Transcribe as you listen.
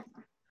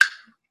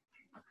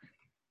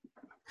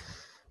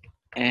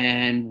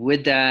And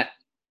with that,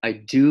 I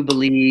do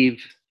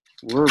believe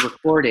we're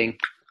recording.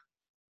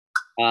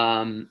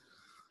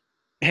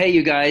 Hey,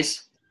 you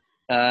guys.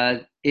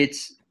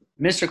 It's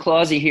Mr.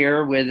 Clausy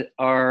here with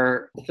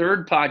our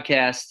third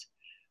podcast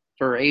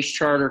for Ace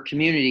Charter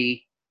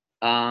Community.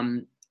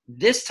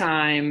 This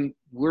time,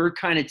 we're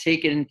kind of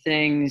taking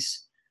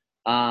things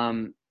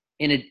in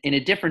a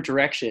different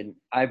direction.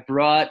 I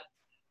brought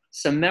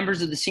some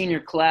members of the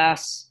senior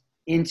class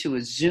into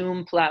a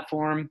Zoom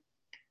platform.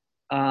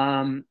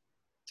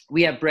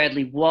 We have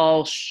Bradley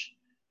Walsh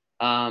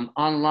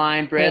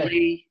online.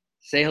 Bradley,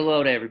 say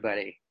hello to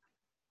everybody.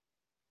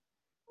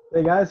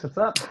 Hey guys, what's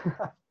up?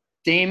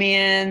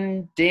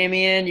 Damien,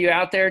 you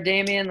out there,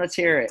 Damien? Let's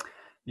hear it.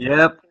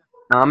 Yep,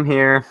 I'm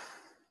here.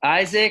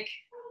 Isaac,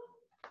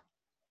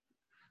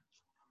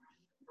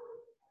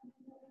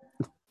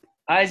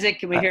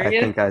 can we hear I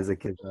you? think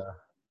Isaac is.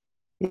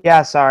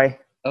 Yeah, sorry.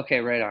 Okay,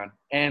 right on.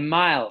 And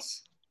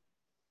Miles,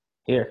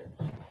 Here.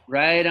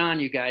 right on,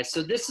 you guys.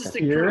 So this is the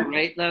Here? crew,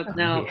 right?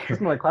 Now This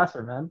is my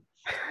classroom, man.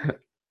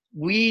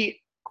 we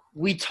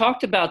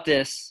talked about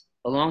this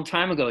a long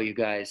time ago, you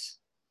guys,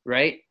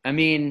 right? I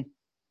mean,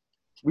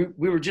 we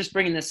were just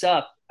bringing this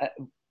up.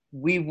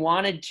 We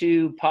wanted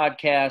to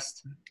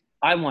podcast.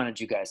 I wanted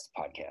you guys to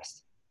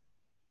podcast,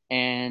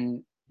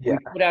 and we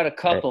put out a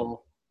couple. Right.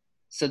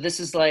 So this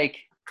is like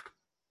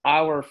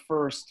our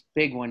first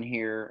big one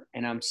here,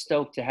 and I'm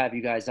stoked to have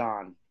you guys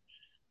on.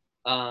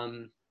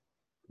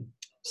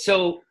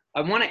 So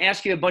I want to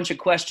ask you a bunch of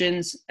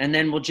questions, and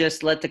then we'll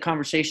just let the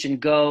conversation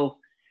go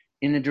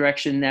in the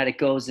direction that it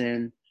goes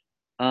in.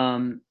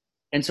 And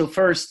so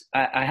first,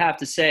 I have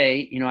to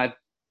say, you know,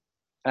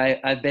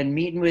 I've been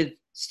meeting with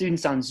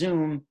students on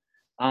Zoom,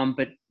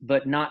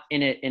 but not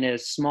in a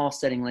small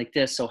setting like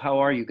this. So how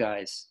are you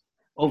guys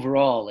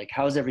overall? Like,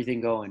 how's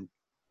everything going?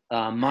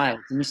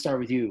 Miles, let me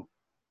start with you.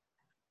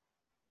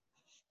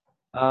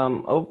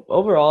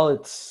 Overall,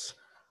 it's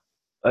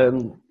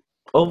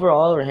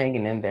overall we're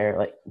hanging in there.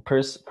 Like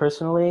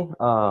personally,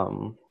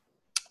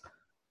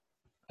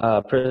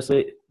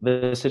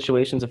 the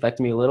situation's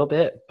affecting me a little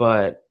bit,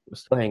 but we're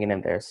still hanging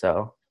in there.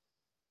 So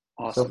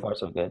awesome. So far,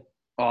 so good.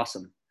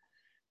 Awesome.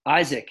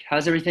 Isaac,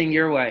 how's everything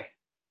your way?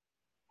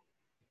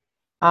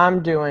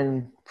 I'm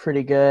doing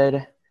pretty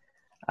good.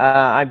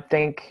 I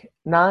think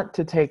not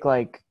to take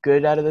like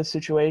good out of the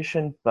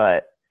situation,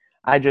 but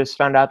I just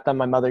found out that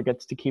my mother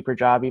gets to keep her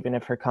job even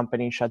if her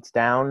company shuts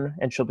down,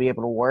 and she'll be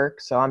able to work.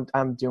 So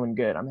I'm doing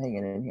good. I'm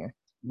hanging in here.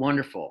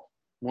 Wonderful.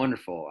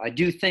 I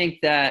do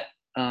think that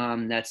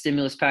that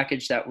stimulus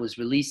package that was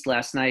released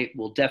last night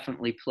will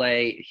definitely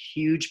play a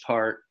huge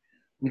part.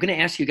 I'm going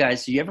to ask you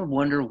guys, do you ever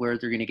wonder where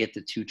they're going to get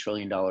the $2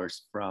 trillion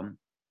from?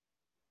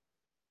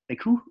 Like,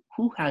 who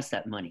has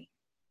that money?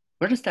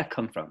 Where does that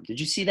come from? Did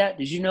you see that?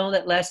 Did you know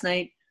that last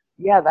night?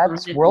 Yeah,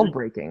 that's world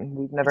breaking.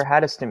 We've never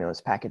had a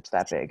stimulus package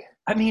that big.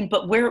 I mean,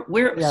 but where?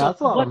 Yeah, so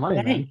that's a lot of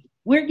money, man.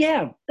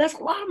 Yeah, that's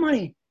a lot of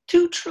money.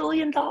 $2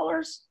 trillion.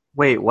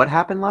 Wait, what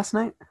happened last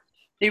night?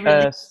 They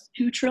released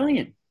 $2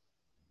 trillion.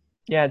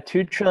 Yeah,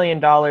 $2 trillion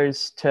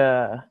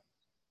to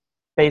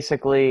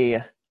basically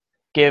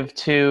give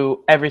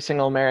to every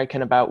single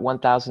American about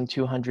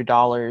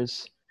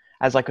 $1,200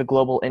 as like a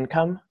global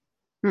income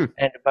and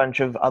a bunch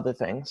of other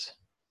things.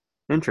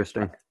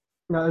 Interesting.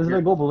 Now, is it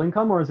a global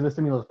income or is it a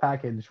stimulus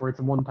package where it's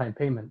a one-time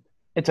payment?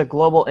 It's a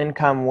global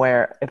income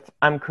where, if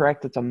I'm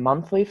correct, it's a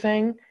monthly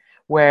thing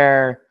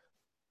where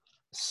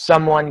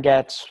someone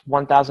gets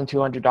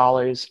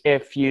 $1,200.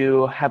 If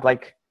you have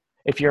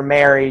if you're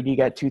married, you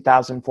get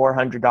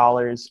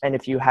 $2,400. And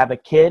if you have a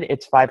kid,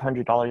 it's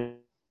 $500.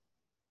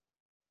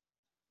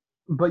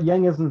 But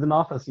Yang isn't in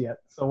office yet,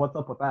 so what's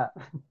up with that?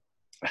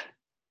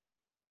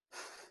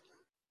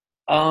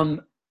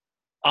 On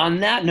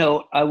that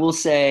note, I will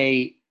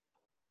say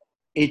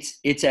it's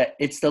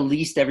the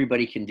least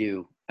everybody can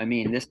do. I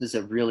mean, this is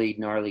a really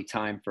gnarly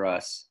time for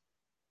us.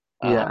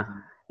 Yeah.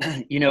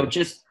 You know,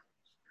 just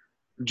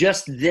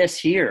this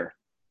here.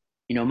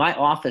 You know, my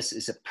office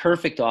is a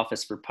perfect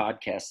office for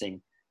podcasting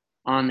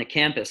on the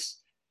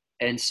campus,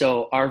 and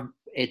so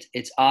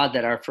it's odd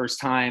that our first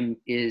time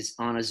is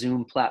on a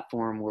Zoom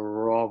platform where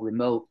we're all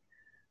remote.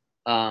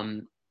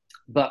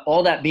 But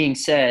all that being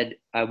said,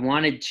 I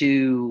wanted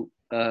to,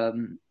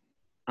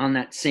 on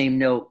that same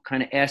note,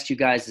 kind of ask you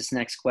guys this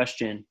next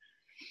question.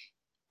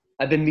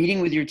 I've been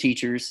meeting with your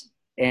teachers,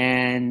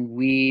 and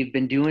we've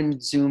been doing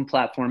Zoom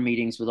platform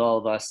meetings with all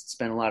of us. It's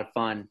been a lot of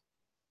fun.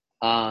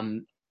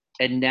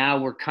 And now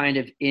we're kind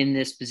of in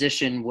this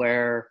position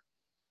where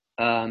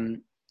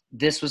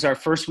this was our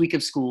first week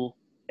of school.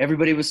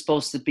 Everybody was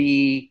supposed to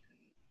be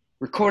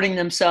recording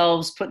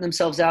themselves, putting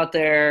themselves out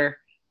there,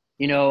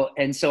 you know,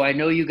 and so I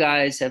know you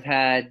guys have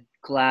had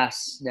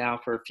class now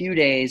for a few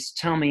days.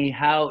 Tell me,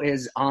 how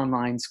is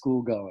online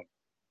school going?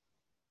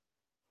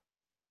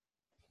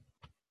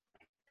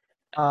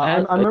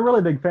 I'm a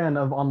really big fan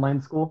of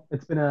online school.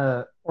 It's been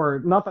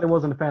or not that I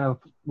wasn't a fan of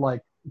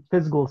like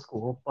physical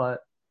school,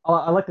 but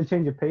I like the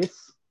change of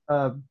pace,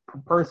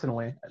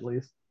 personally, at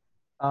least.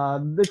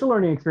 It's a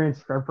learning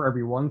experience for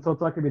everyone, so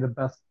it's not going to be the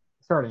best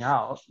starting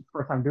out.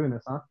 First time doing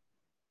this, huh?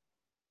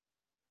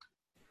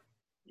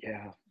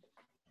 Yeah.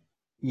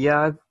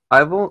 Yeah,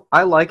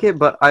 I like it,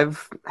 but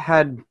I've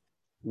had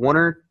one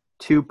or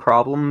two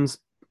problems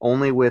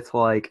only with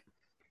like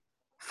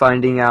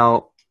finding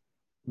out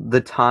the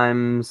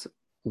times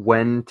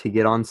when to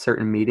get on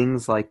certain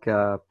meetings. Like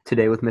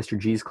today with Mr.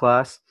 G's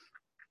class,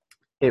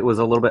 it was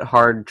a little bit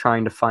hard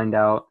trying to find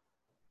out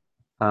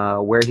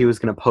where he was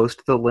going to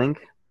post the link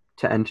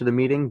to enter the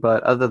meeting.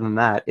 But other than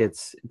that,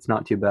 it's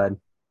not too bad.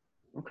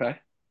 Okay.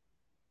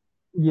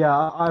 Yeah,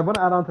 I want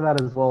to add on to that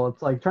as well.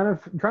 It's like trying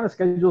to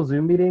schedule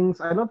Zoom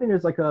meetings. I don't think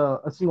there's like a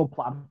single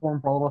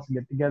platform for all of us to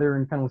get together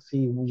and kind of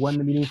see when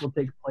the meetings will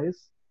take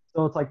place.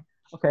 So it's like,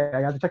 okay,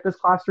 I got to check this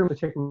classroom, to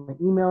check my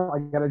email, I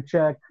got to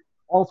check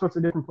all sorts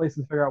of different places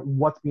to figure out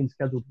what's being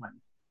scheduled when.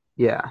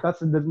 Yeah. That's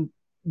the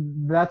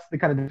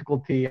kind of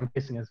difficulty I'm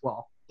facing as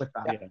well with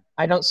that. Yeah.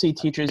 I don't see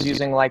teachers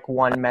using like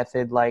one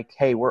method, like,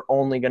 hey, we're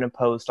only going to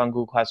post on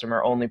Google Classroom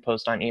or only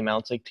post on email.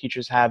 It's like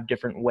teachers have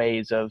different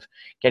ways of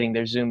getting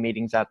their Zoom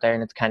meetings out there,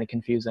 and it's kind of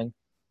confusing.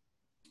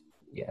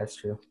 Yeah, that's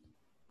true.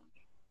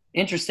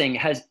 Interesting.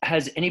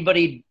 Has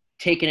anybody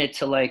taken it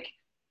to like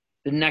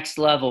the next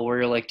level where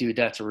you're like, dude,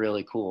 that's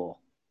really cool?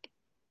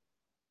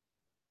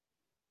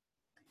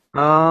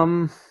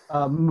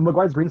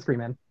 McGuire's green screen,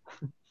 man.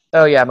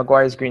 Oh, yeah,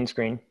 McGuire's green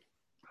screen.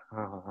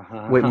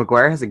 Wait,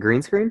 McGuire has a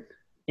green screen?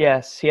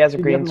 Yes, he has a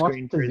You green haven't watched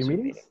screen the for his Zoom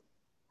Zoom meetings?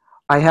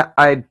 meeting.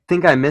 I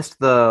think I missed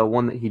the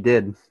one that he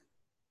did.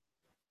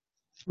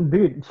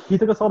 Dude, he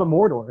took us all to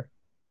Mordor.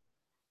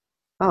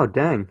 Oh,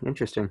 dang.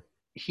 Interesting.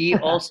 He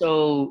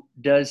also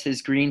does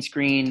his green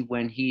screen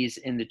when he's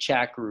in the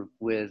chat group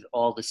with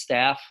all the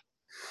staff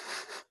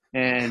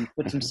and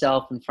puts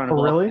himself in front of Oh,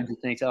 all really? kinds of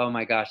things. Oh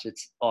my gosh,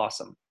 it's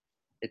awesome.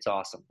 It's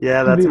awesome.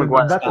 Yeah, that's Dude,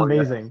 McGuire. that's for you.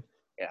 amazing.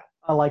 Yeah.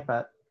 I like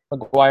that.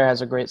 McGuire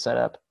has a great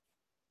setup.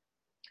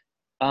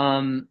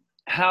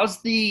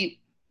 How's the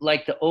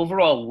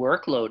overall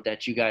workload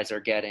that you guys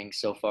are getting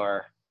so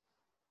far?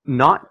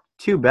 Not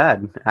too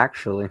bad,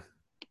 actually.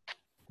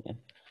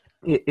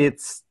 Yeah.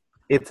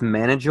 It's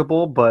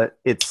manageable, but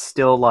it's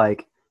still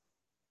like,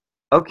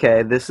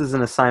 okay, this is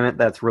an assignment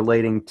that's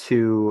relating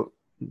to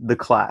the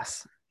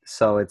class,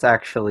 so it's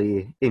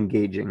actually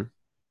engaging.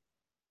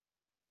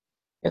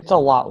 It's a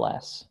lot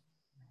less.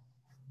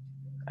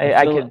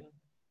 I feel-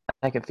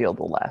 I could feel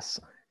the less.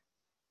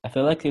 I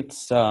feel like it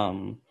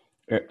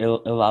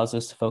allows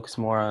us to focus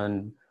more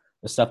on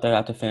the stuff that I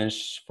have to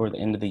finish for the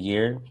end of the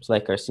year. It's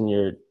like our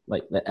senior,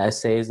 like the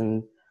essays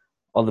and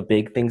all the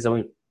big things that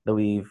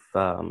we've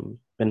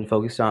been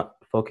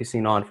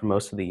focusing on for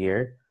most of the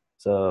year.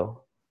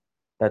 So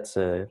that's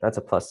a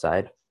plus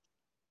side.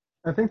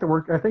 I think the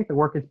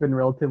work has been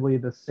relatively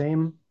the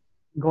same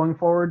going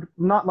forward.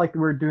 Not like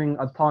we're doing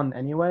a ton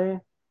anyway.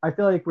 I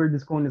feel like we're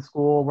just going to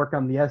school, work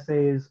on the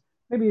essays,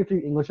 maybe a few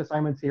English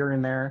assignments here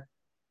and there.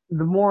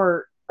 The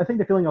more I think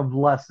the feeling of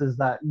less is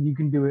that you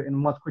can do it in a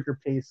much quicker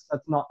pace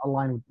that's not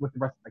aligned with the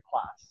rest of the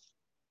class.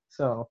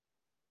 So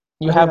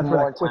You I think have that's where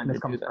more that time quickness to do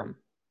comes them. from.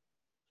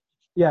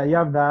 Yeah, you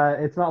have that.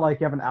 It's not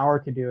like you have an hour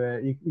to do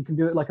it. You can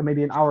do it like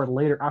maybe an hour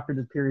later after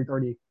the period's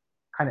already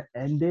kind of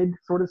ended,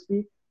 so to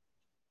speak.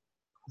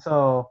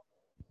 So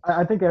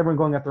I think everyone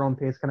going at their own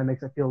pace kind of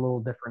makes it feel a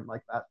little different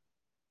like that.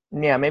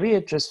 Yeah, maybe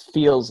it just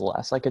feels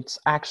less. Like it's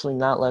actually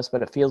not less,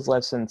 but it feels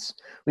less since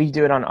we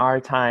do it on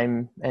our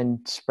time and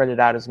spread it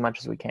out as much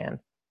as we can.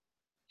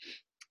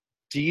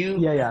 Do you?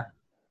 Yeah.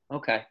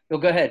 Okay. Oh,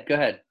 go ahead. Go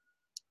ahead.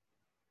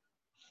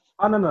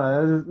 Oh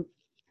no.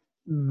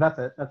 That's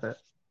it.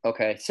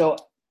 Okay. So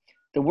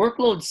the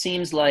workload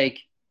seems like,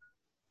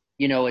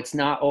 it's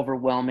not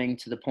overwhelming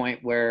to the point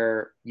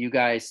where you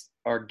guys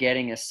are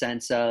getting a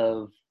sense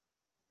of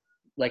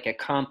like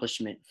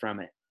accomplishment from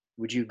it.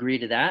 Would you agree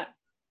to that?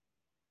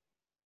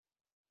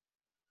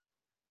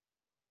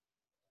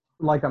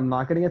 Like I'm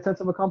not getting a sense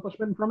of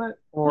accomplishment from it,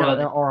 or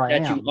No, or I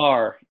that am. you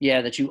are.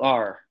 Yeah, that you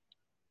are.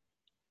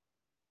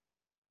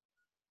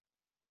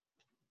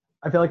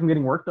 I feel like I'm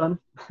getting work done.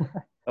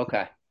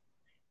 Okay.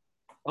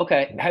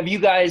 Have you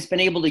guys been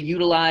able to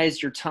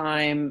utilize your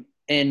time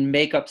and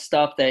make up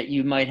stuff that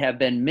you might have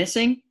been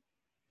missing?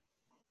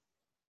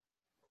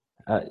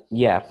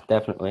 Yeah,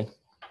 definitely.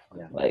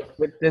 Yeah. Like,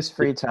 With this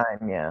free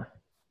time, yeah.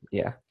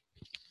 yeah.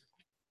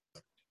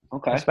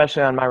 Okay.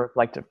 Especially on my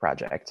reflective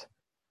project.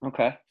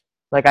 Okay.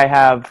 Like I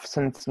have,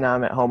 since now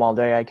I'm at home all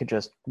day, I could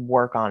just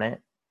work on it.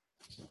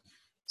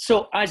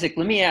 So, Isaac,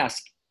 let me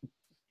ask,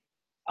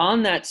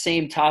 on that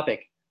same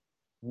topic,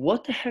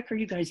 what the heck are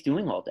you guys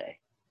doing all day?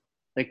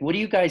 Like, what do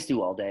you guys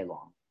do all day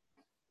long?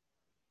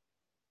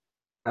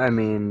 I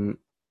mean,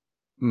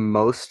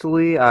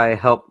 mostly I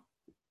help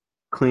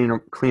clean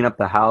up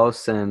the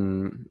house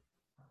and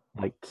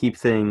like keep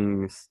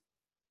things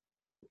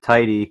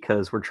tidy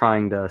because we're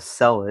trying to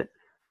sell it.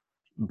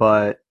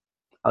 But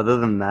other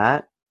than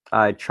that,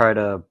 I try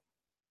to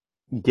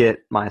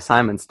get my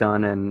assignments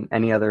done, and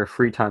any other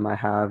free time I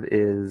have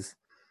is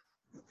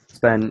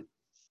spent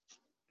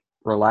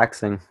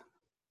relaxing.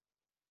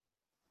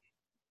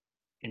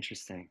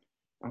 Interesting.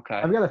 Okay.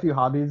 I've got a few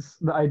hobbies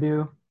that I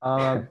do.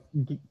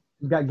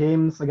 Got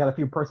games. I got a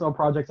few personal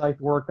projects I like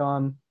to work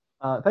on.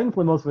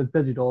 Thankfully, most of it's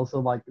digital, so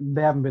like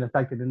they haven't been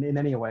affected in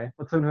any way.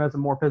 But someone who has a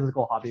more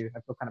physical hobby, I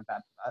feel kind of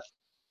bad for that.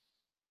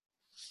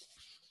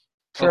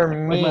 For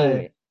Okay.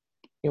 Like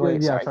me,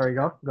 wait, yeah, sorry. sorry,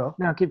 go.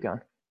 No, keep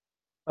going.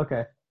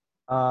 Okay.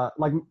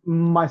 Like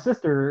my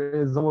sister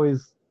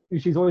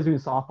she's always doing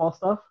softball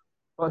stuff,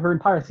 but her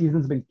entire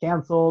season's been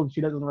canceled.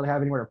 She doesn't really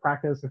have anywhere to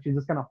practice, so she's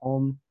just kind of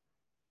home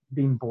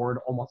being bored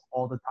almost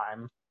all the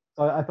time.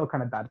 So I feel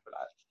kind of bad for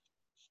that.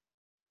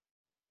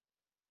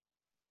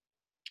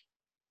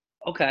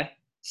 Okay.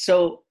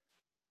 So,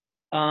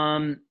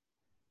 let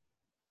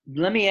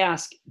me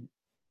ask,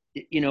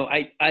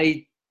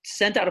 I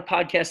sent out a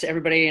podcast to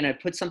everybody and I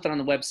put something on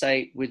the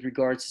website with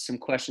regards to some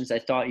questions I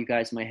thought you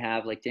guys might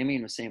have, like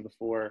Damien was saying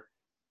before.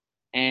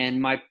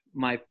 And my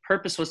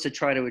purpose was to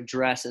try to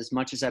address as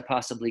much as I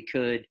possibly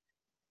could.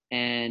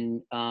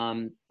 And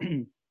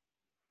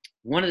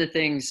one of the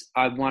things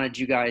I wanted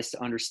you guys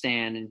to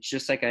understand, and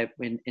just like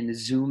in the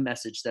Zoom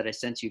message that I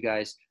sent to you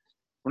guys,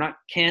 we're not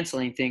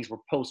canceling things, we're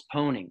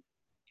postponing,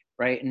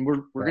 right? And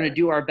we're going to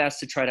do our best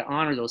to try to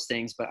honor those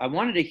things. But I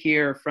wanted to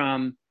hear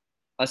from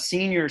a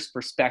senior's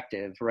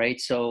perspective, right?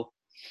 So,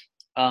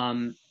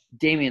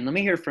 Damien, let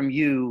me hear from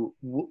you.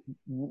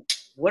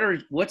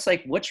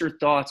 What's your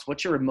thoughts?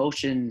 What's your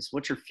emotions?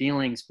 What's your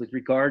feelings with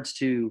regards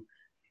to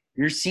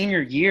your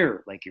senior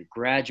year, like your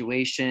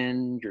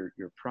graduation,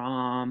 your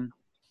prom,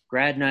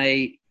 grad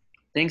night,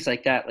 things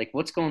like that? Like,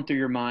 what's going through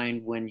your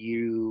mind when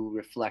you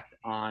reflect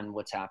on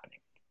what's happening?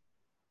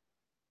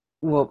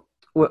 Well,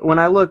 when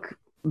I look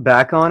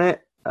back on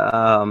it,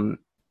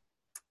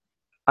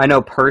 I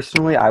know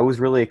personally I was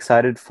really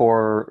excited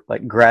for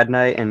like grad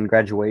night and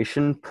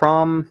graduation.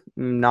 Prom,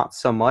 not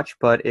so much,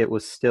 but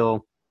it's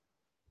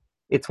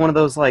one of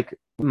those like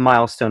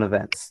milestone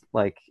events.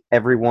 Like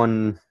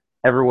everyone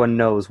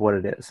knows what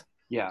it is.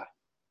 Yeah.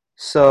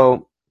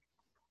 So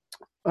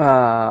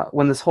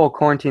when this whole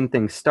quarantine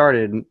thing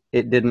started,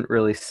 it didn't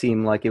really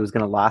seem like it was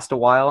going to last a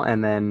while,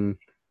 and then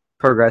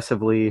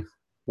progressively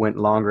went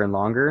longer and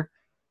longer.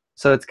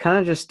 So it's kind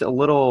of just a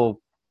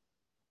little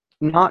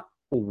not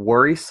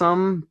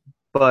worrisome,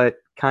 but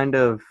kind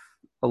of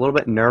a little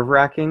bit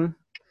nerve-wracking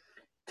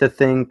to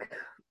think,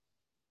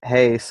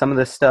 hey, some of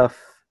this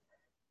stuff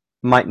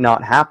might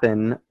not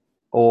happen,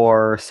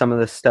 or some of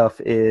this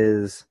stuff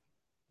is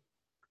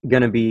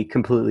going to be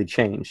completely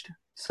changed.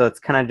 So it's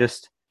kind of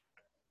just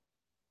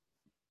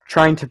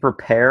trying to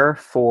prepare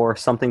for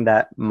something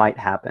that might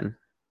happen.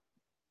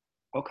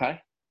 Okay.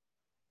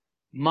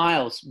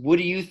 Miles, what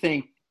do you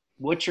think?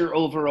 What's your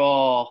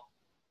overall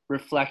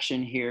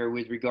reflection here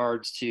with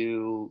regards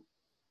to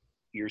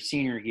your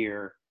senior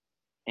year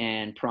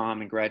and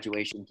prom and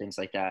graduation, things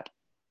like that?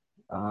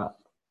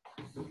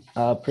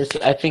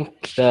 Personally, I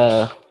think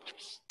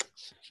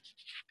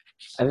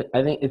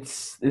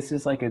this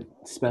is like a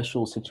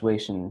special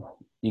situation,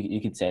 you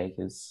could say,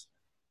 because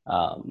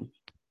um,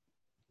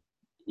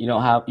 you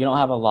don't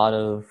have a lot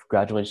of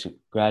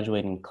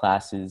graduating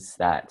classes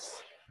that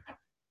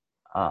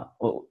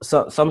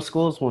so some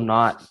schools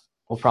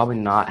will probably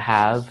not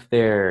have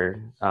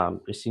their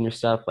senior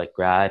stuff like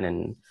grad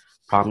and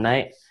prom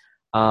night.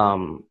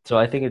 So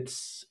I think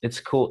it's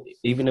cool.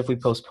 Even if we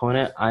postpone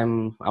it,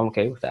 I'm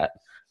okay with that.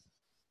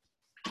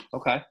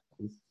 Okay.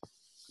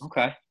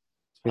 Okay.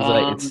 Because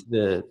like it's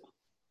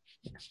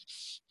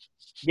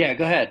Yeah,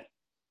 go ahead.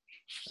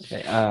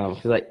 okay.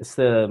 'Cause, like it's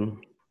the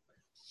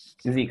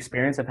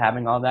experience of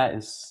having all that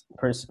is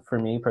for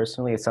me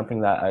personally, it's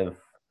something that I've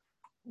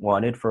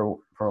wanted for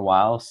a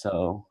while.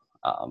 So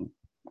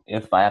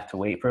if I have to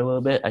wait for a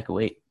little bit, I could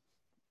wait.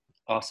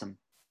 Awesome.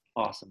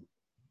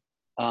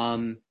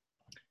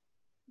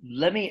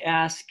 Let me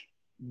ask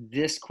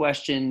this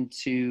question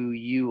to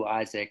you,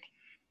 Isaac.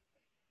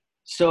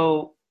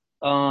 So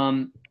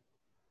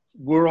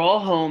we're all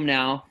home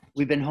now.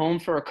 We've been home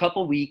for a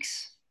couple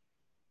weeks.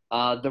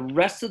 The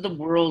rest of the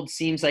world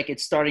seems like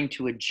it's starting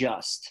to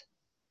adjust,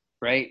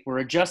 right? We're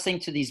adjusting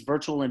to these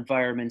virtual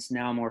environments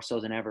now more so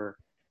than ever.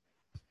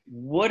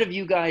 What have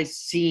you guys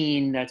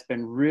seen that's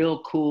been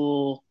real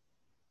cool,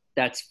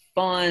 that's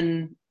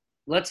fun?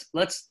 Let's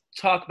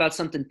talk about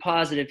something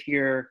positive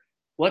here.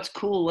 What's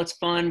cool? What's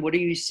fun? What are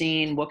you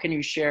seeing? What can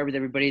you share with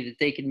everybody that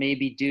they can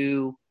maybe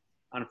do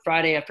on a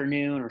Friday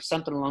afternoon or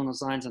something along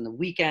those lines on the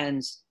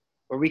weekends,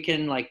 where we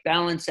can like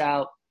balance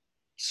out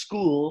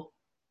school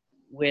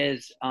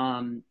with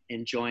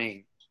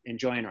enjoying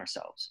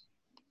ourselves?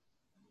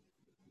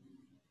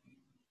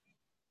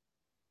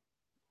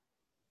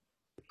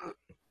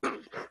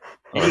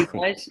 Any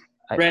guys?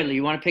 Bradley,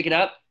 you want to pick it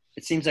up?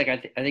 It seems like I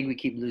think we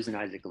keep losing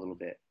Isaac a little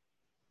bit.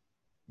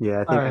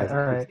 Yeah, I think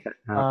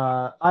All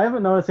right. I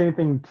haven't noticed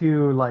anything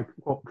too like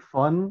quote,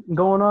 fun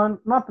going on.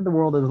 Not that the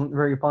world isn't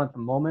very fun at the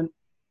moment.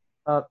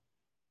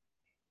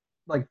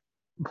 Like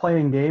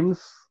playing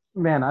games.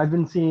 Man, I've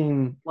been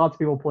seeing lots of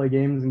people play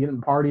games and getting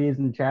parties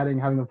and chatting,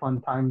 having a fun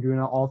time doing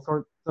all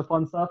sorts of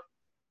fun stuff.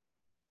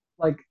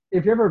 Like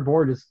if you're ever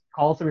bored, just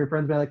call some of your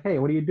friends and be like, "Hey,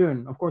 what are you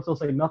doing?" Of course, they'll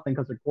say nothing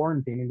because they're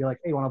quarantined, and be like,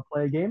 "Hey, want to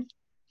play a game?"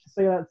 Just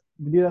say that,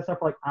 do that stuff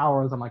for like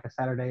hours on like a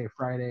Saturday,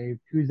 Friday,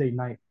 Tuesday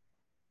night,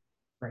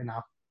 right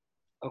now.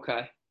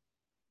 Okay.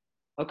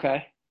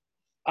 Okay.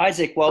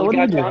 Isaac, So while we what do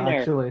you got you do on there,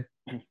 actually?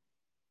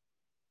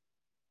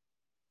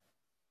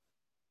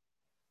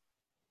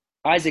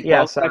 Isaac, Yeah,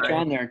 while we got you sorry.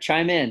 on there,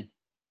 chime in.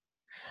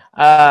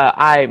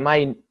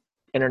 My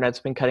internet's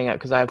been cutting out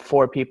because I have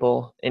 4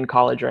 people in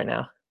college right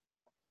now.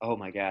 Oh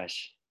my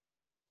gosh.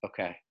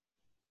 Okay.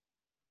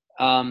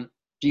 Um,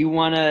 do you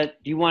wanna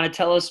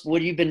tell us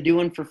what you've been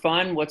doing for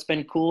fun? What's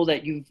been cool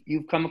that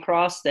you've come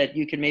across that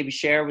you can maybe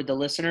share with the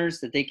listeners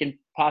that they can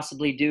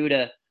possibly do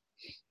to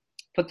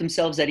put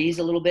themselves at ease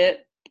a little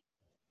bit?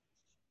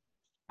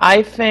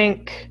 I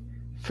think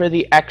for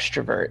the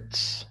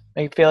extroverts,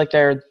 I feel like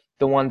they're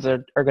the ones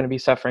that are going to be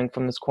suffering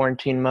from this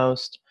quarantine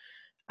most.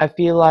 I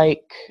feel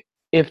like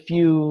if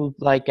you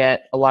like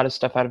get a lot of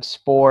stuff out of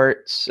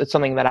sports, it's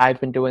something that I've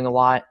been doing a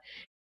lot,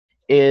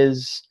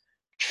 is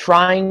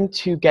trying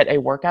to get a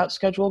workout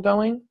schedule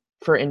going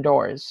for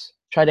indoors.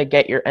 Try to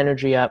get your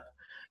energy up,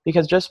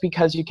 because just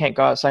because you can't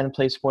go outside and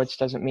play sports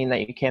doesn't mean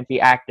that you can't be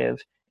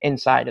active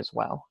inside as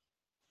well.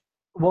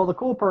 Well, the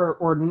cool part,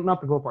 or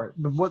not the cool part,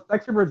 but what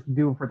extroverts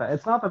do for that,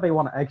 it's not that they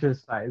want to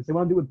exercise; they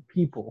want to do it with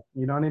people.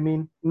 You know what I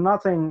mean? I'm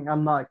not saying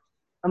like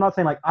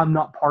I'm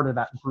not part of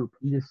that group.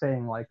 I'm just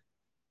saying like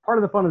part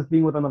of the fun is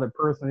being with another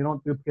person. You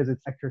don't do it because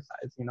it's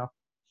exercise. You know?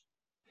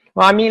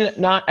 Well, I mean,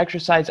 not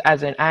exercise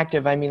as an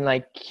active, I mean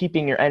like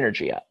keeping your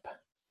energy up.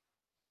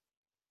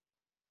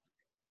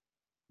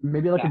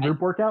 Maybe like Yeah, a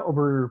group workout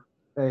over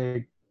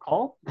a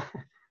call.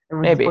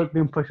 Everyone's just Maybe.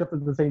 doing push-ups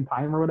at the same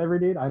time or whatever,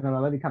 dude. I don't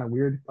know. That'd be kind of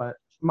weird, but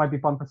it might be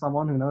fun for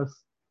someone. Who knows?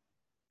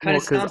 kind Well,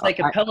 of because sounds like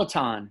a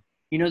Peloton.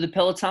 You know the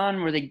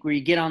Peloton where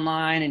you get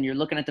online and you're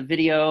looking at the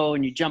video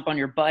and you jump on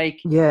your bike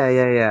yeah.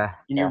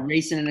 and you're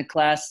racing in a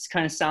class. It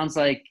kind of sounds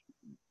like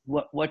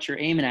what you're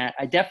aiming at.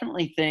 I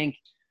definitely think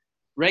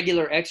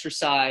regular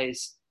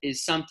exercise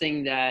is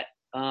something that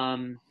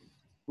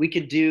we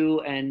could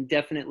do and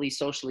definitely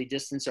socially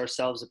distance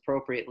ourselves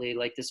appropriately.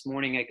 Like this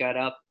morning, I got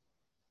up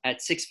at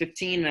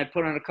 6:15 and I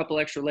put on a couple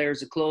extra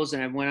layers of clothes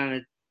and I went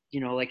on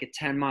like a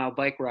 10-mile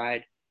bike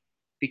ride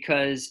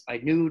because I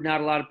knew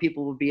not a lot of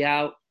people would be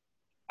out.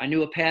 I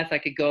knew a path I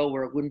could go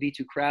where it wouldn't be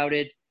too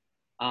crowded.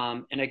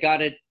 And I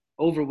got it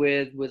over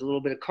with a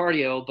little bit of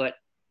cardio, but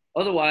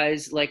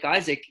otherwise, like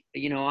Isaac,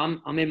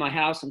 I'm in my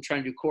house. I'm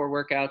trying to do core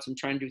workouts. I'm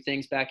trying to do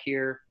things back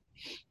here.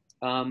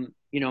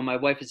 My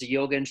wife is a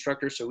yoga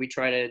instructor, so we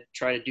try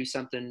to do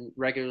something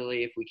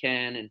regularly if we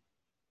can. And,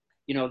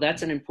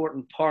 that's an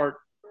important part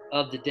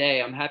of the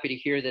day. I'm happy to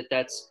hear that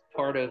that's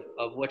part of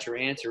what your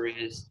answer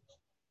is.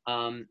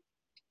 Um,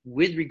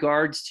 with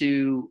regards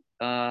to,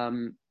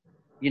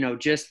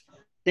 just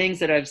things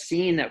that I've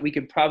seen that we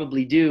could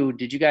probably do.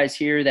 Did you guys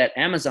hear that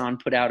Amazon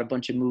put out a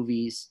bunch of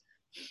movies?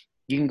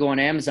 You can go on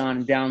Amazon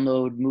and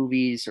download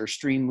movies or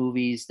stream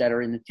movies that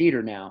are in the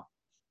theater now.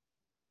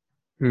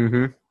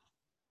 Mm-hmm.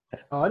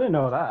 Oh, I didn't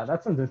know that.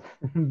 That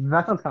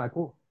sounds kind of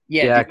cool.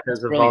 Yeah, Yeah, dude, it's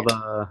because of all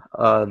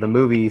brilliant. the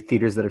movie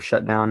theaters that have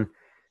shut down,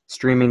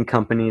 streaming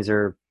companies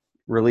are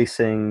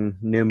releasing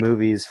new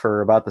movies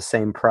for about the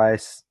same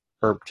price,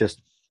 or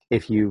just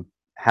if you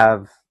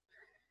have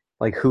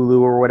like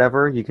Hulu or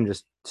whatever, you can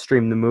just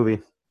stream the movie.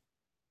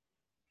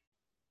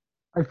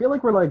 I feel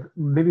like we're like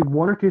maybe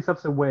one or two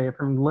steps away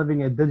from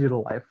living a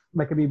digital life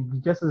that could be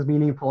just as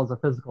meaningful as a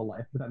physical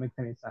life, if that makes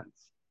any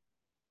sense.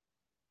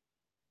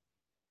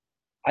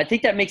 I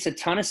think that makes a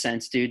ton of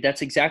sense, dude.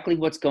 That's exactly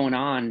what's going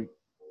on,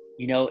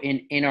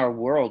 in our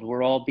world.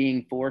 We're all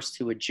being forced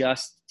to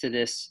adjust to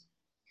this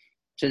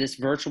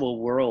virtual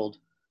world.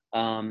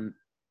 Um,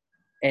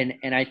 and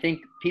I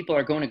think people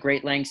are going to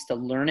great lengths to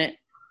learn it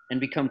and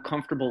become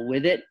comfortable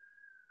with it.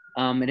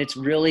 And it's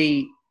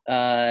really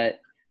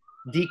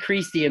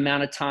decreased the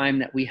amount of time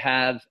that we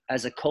have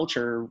as a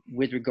culture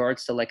with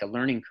regards to like a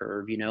learning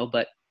curve,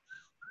 but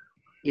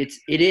it's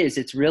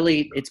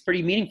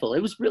pretty meaningful.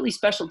 It was really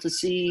special to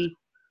see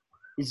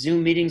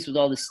Zoom meetings with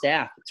all the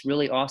staff. It's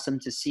really awesome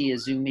to see a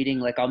Zoom meeting.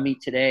 Like I'll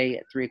meet today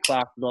at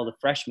 3:00 with all the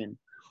freshmen,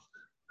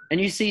 and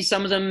you see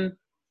some of them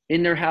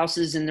in their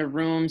houses, in their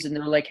rooms, and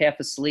they're like half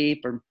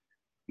asleep, or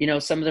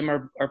some of them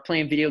are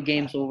playing video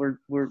games while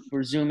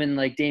we're zooming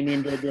like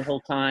Damien did the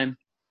whole time.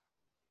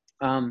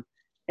 Um,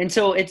 and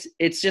so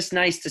it's just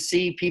nice to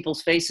see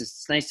people's faces.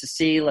 It's nice to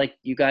see like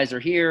you guys are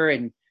here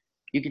and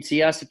you can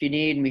see us if you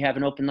need, and we have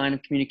an open line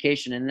of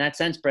communication. And in that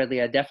sense,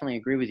 Bradley, I definitely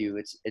agree with you.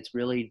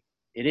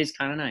 It is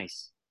kind of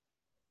nice.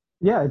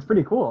 Yeah, it's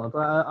pretty cool.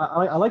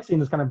 I like seeing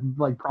this kind of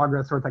like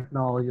progress or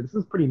technology. This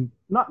is pretty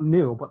not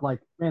new, but like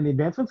man, the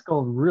advancements go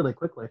really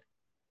quickly.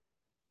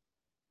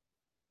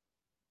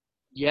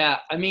 Yeah,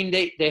 I mean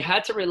they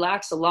had to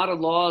relax a lot of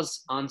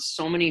laws on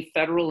so many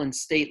federal and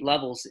state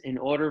levels in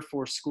order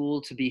for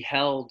school to be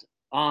held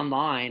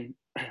online.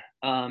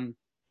 Um,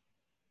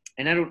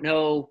 and I don't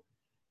know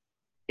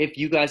if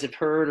you guys have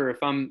heard or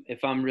if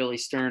I'm really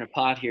stirring a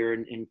pot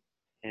here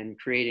and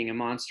creating a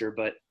monster,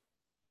 but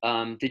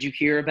did you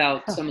hear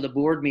about some of the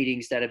board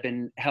meetings that have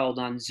been held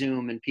on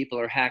Zoom and people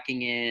are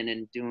hacking in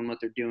and doing what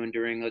they're doing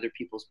during other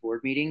people's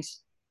board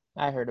meetings?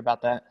 I heard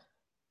about that.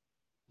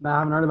 No, I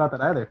haven't heard about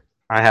that either.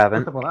 I What's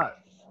haven't. up with that?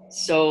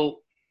 So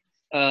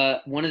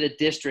one of the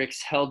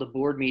districts held a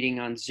board meeting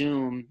on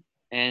Zoom,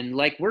 and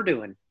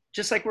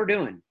just like we're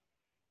doing.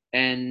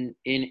 And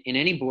in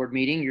any board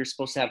meeting, you're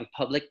supposed to have a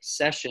public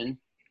session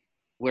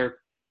where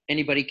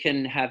anybody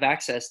can have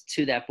access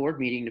to that board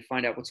meeting to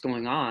find out what's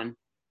going on.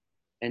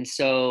 And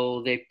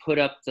so they put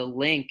up the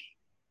link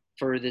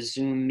for the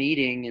Zoom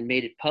meeting and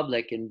made it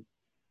public. And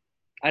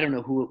I don't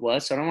know who it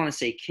was, so I don't want to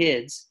say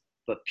kids,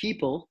 but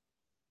people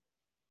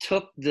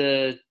took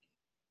the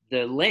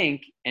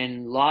link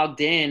and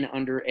logged in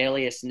under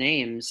alias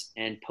names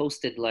and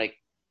posted like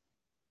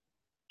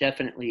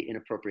definitely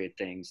inappropriate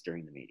things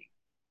during the meeting.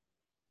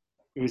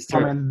 It was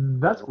terrible. Man,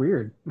 that's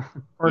weird.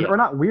 or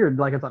not weird,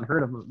 like it's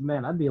unheard of, but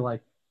man, that'd be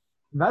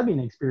an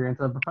experience,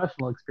 a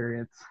professional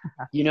experience.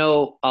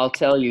 I'll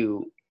tell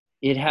you,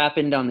 it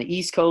happened on the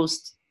East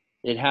Coast.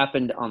 It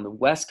happened on the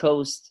West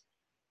Coast.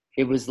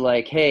 It was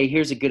like, hey,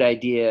 here's a good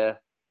idea.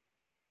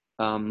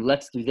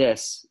 Let's do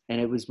this.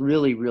 And it was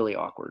really, really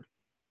awkward.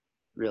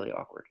 Really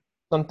awkward.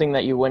 Something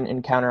that you wouldn't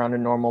encounter on a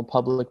normal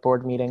public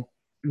board meeting.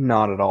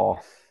 Not at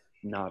all.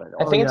 Not at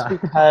all. I think it's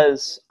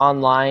because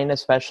online,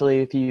 especially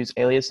if you use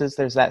aliases,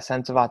 there's that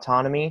sense of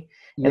autonomy.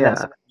 And Yeah.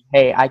 that's,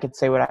 hey, I could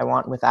say what I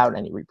want without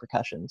any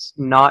repercussions.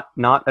 Not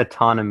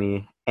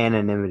autonomy,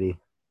 anonymity.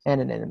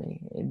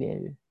 Anonymity.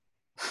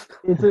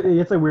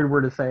 It's a weird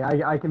word to say.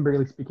 I can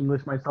barely speak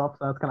English myself,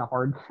 so that's kind of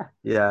hard.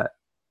 Yeah.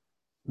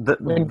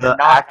 When you're The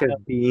not act of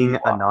knowing being who you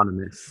are.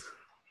 anonymous.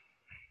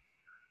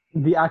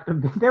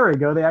 There we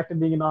go. The act of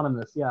being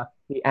anonymous. Yeah,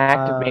 The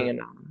act of being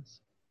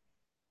anonymous.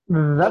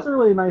 that's a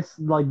really nice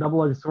like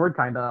double-edged sword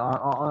kind of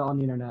on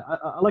the internet.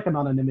 I like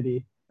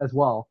anonymity as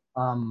well.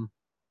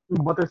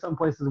 But there's some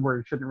places where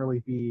it shouldn't really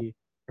be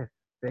a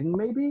thing.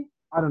 Maybe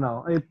I don't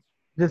know. It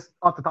just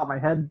off the top of my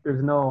head,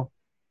 there's no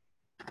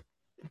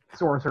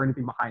source or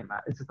anything behind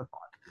that. It's just a thought.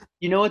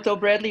 You know what though,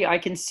 Bradley? I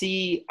can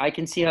see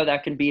how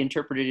that can be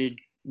interpreted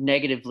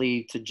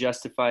negatively to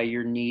justify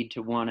your need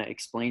to want to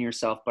explain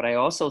yourself. But I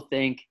also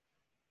think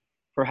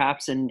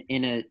perhaps in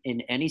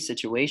any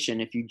situation,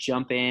 if you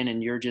jump in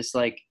and you're just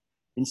like,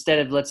 instead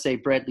of, let's say,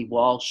 Bradley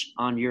Walsh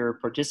on your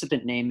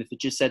participant name, if it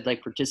just said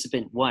like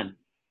participant 1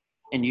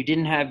 and you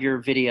didn't have your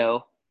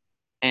video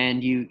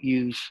and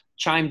you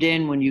chimed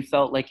in when you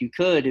felt like you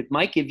could, it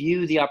might give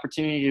you the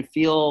opportunity to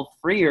feel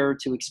freer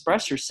to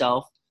express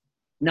yourself,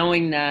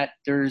 knowing that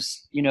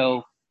there's,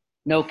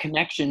 no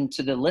connection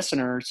to the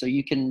listener. So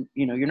you can,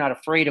 you're not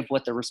afraid of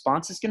what the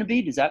response is going to be.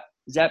 Is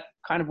that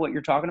kind of what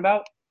you're talking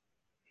about?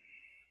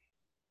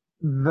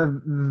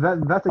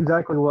 That's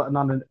exactly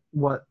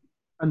what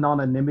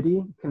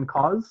anonymity can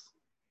cause.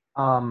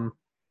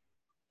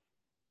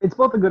 It's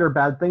both a good or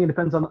bad thing. It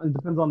depends on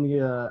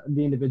the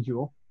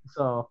individual.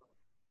 So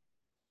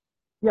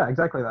yeah,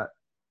 exactly that.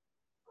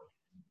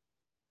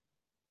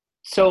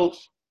 So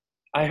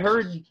I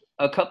heard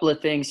a couple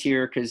of things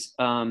here because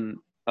I'm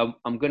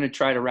going to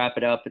try to wrap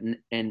it up and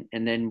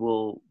then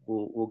we'll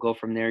go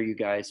from there, you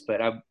guys.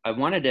 But I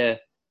wanted to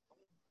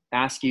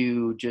ask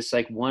you just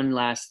like one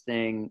last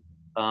thing.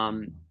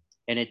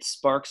 And it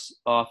sparks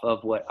off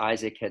of what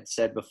Isaac had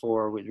said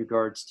before with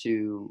regards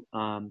to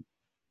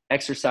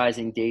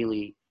exercising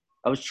daily.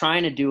 I was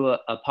trying to do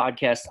a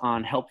podcast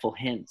on helpful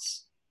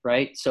hints,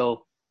 right?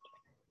 So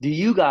do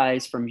you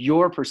guys, from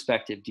your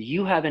perspective, do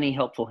you have any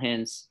helpful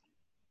hints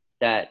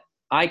that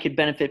I could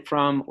benefit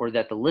from or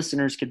that the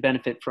listeners could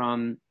benefit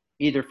from,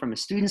 either from a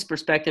student's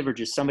perspective or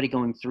just somebody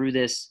going through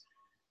this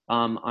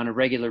on a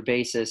regular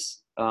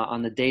basis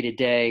on the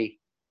day-to-day?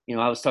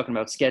 I was talking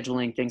about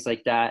scheduling, things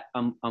like that.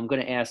 I'm going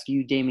to ask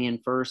you,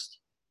 Damien, first,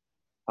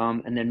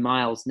 and then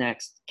Miles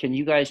next. Can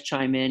you guys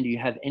chime in? Do you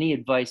have any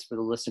advice for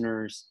the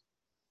listeners?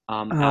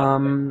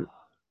 One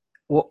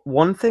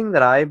thing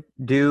that I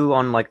do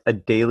on like a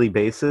daily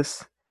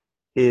basis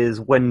is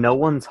when no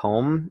one's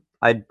home,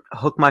 I'd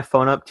hook my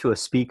phone up to a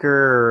speaker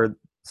or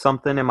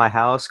something in my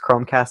house,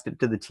 Chromecast it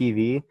to the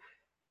TV,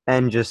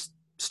 and just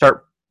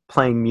start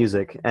playing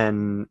music.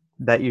 And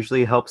that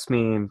usually helps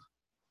me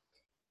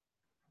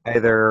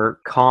either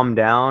calm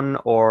down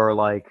or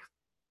like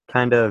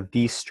kind of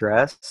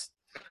de-stress,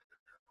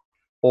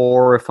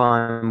 or if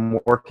I'm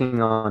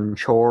working on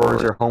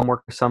chores or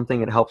homework or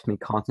something, it helps me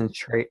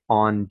concentrate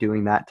on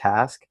doing that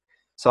task.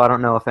 So I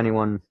don't know if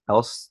anyone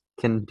else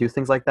can do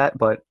things like that,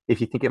 but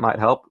if you think it might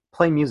help,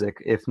 play music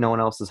if no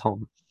one else is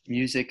home.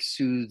 Music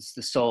soothes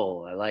the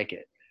soul. I like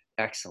it.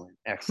 Excellent.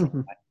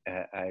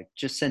 I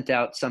just sent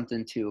out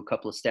something to a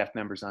couple of staff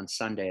members on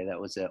Sunday.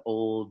 That was an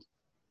old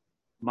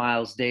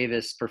Miles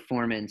Davis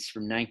performance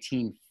from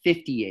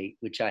 1958,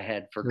 which I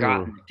had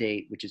forgotten the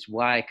date, which is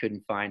why I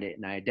couldn't find it.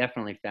 And I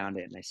definitely found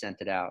it and I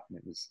sent it out.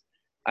 And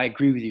I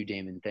agree with you,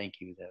 Damon.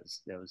 Thank you. That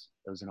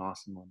was an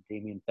awesome one.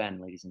 Damien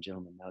Fenn, ladies and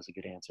gentlemen. That was a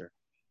good answer.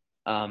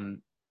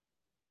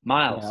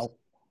 Miles,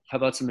 how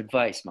about some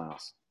advice,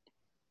 Miles?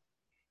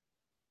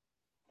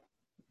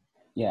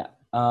 Yeah.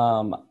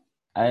 I'm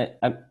kind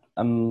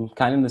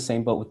of in the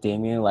same boat with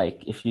Damien.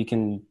 Like, if you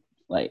can,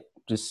 like,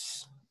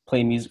 just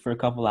play music for a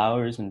couple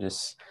hours and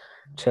just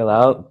chill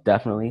out,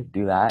 definitely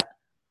do that.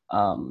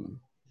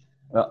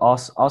 But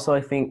also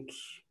I think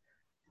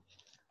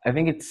I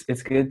think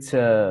it's good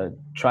to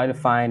try to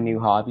find new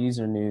hobbies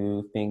or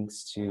new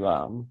things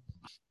to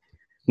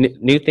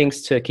new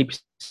things to keep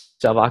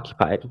yourself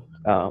occupied.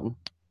 So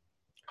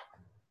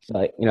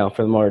like,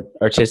 for the more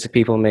artistic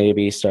people,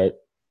 maybe start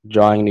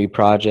drawing a new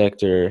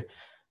project or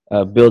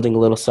building a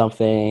little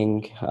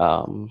something.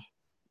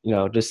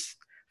 Just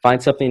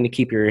find something to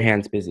keep your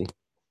hands busy.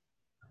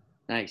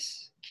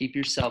 Nice. Keep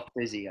yourself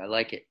busy. I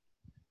like it.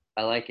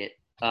 I like it.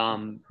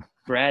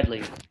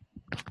 Bradley,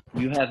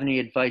 you have any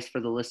advice for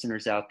the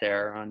listeners out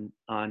there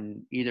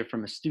on either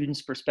from a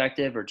student's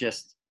perspective or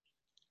just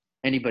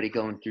anybody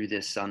going through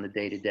this on the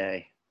day to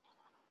day?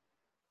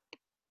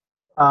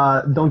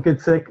 Don't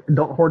get sick.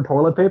 Don't hoard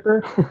toilet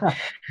paper.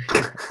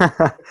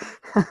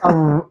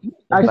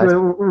 Actually,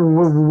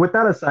 with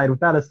that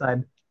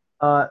aside,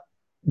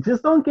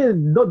 just don't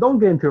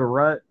get into a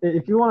rut.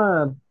 If you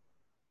want to,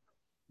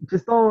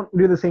 just don't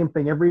do the same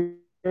thing every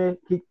day.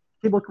 Keep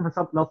looking for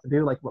something else to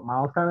do, like what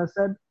Miles kind of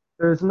said.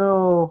 There's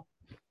no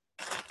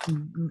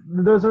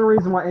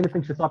reason why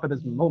anything should stop at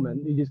this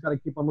moment. You just got to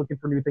keep on looking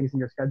for new things in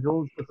your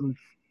schedules. You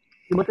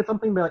look at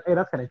something, be like, hey,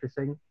 that's kind of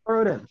interesting.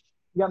 Throw it in.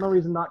 You got no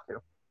reason not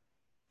to.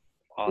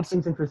 Awesome. Keep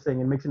things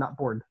interesting and makes you not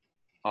bored.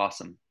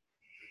 Awesome.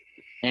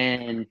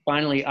 And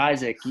finally,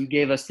 Isaac, you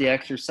gave us the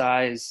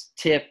exercise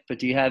tip, but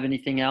do you have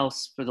anything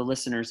else for the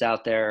listeners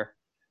out there?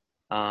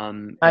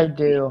 I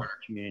do.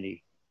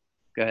 Community.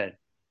 Go ahead.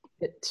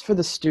 It's for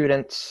the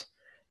students.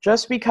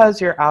 Just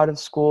because you're out of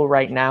school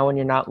right now and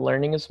you're not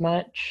learning as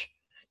much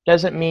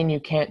doesn't mean you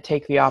can't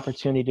take the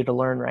opportunity to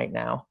learn right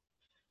now.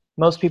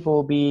 Most people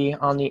will be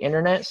on the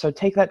internet, so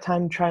take that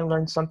time to try and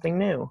learn something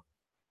new.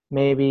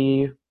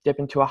 Maybe dip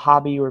into a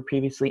hobby you were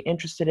previously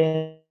interested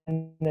in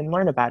and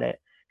learn about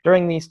it.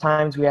 During these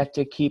times, we have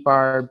to keep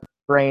our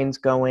brains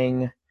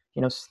going,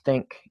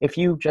 think. If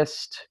you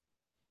just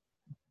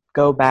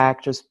go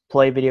back, just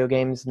play video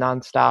games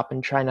nonstop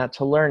and try not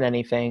to learn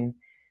anything,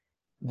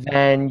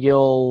 then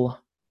you'll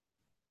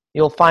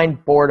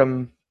find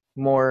boredom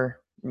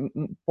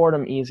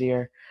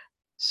easier.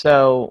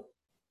 So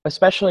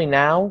especially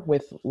now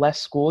with less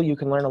school, you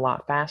can learn a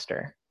lot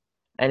faster,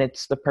 and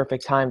it's the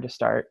perfect time to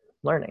start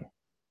learning.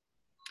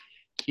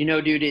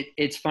 Dude,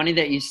 it's funny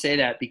that you say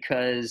that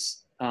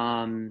because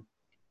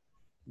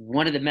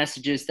one of the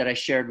messages that I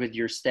shared with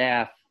your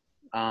staff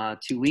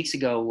 2 weeks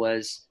ago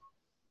was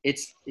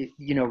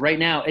right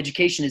now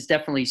education is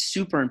definitely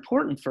super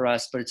important for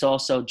us, but it's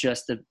also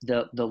just the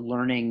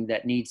learning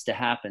that needs to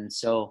happen.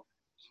 So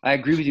I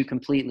agree with you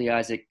completely,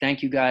 Isaac.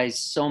 Thank you guys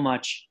so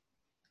much.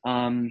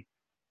 I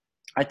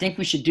think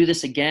we should do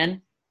this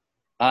again.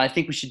 I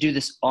think we should do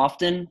this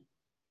often.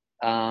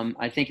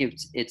 I think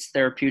it's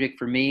therapeutic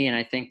for me, and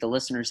I think the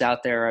listeners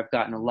out there, I've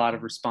gotten a lot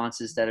of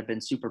responses that have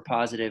been super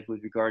positive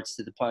with regards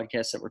to the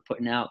podcast that we're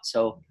putting out.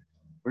 So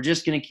we're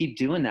just going to keep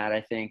doing that, I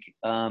think.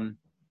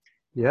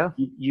 Yeah.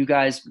 You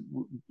guys,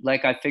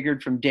 like I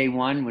figured from day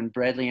one when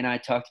Bradley and I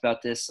talked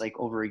about this like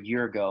over a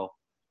year ago,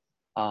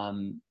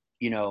 I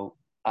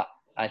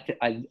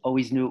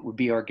always knew it would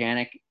be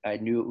organic. I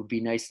knew it would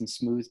be nice and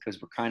smooth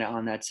because we're kind of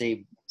on that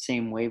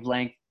same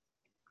wavelength.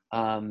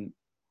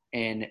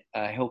 And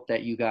I hope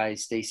that you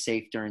guys stay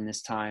safe during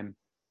this time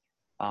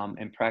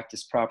and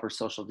practice proper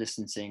social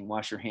distancing,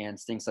 wash your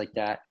hands, things like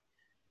that.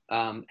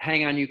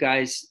 Hang on, you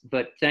guys.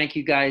 But thank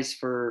you guys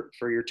for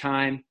your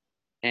time.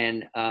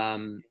 And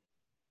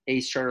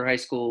Ace Charter High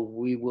School,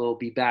 we will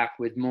be back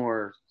with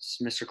more.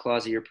 Mr.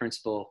 Clausey, your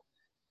principal,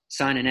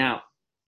 signing out.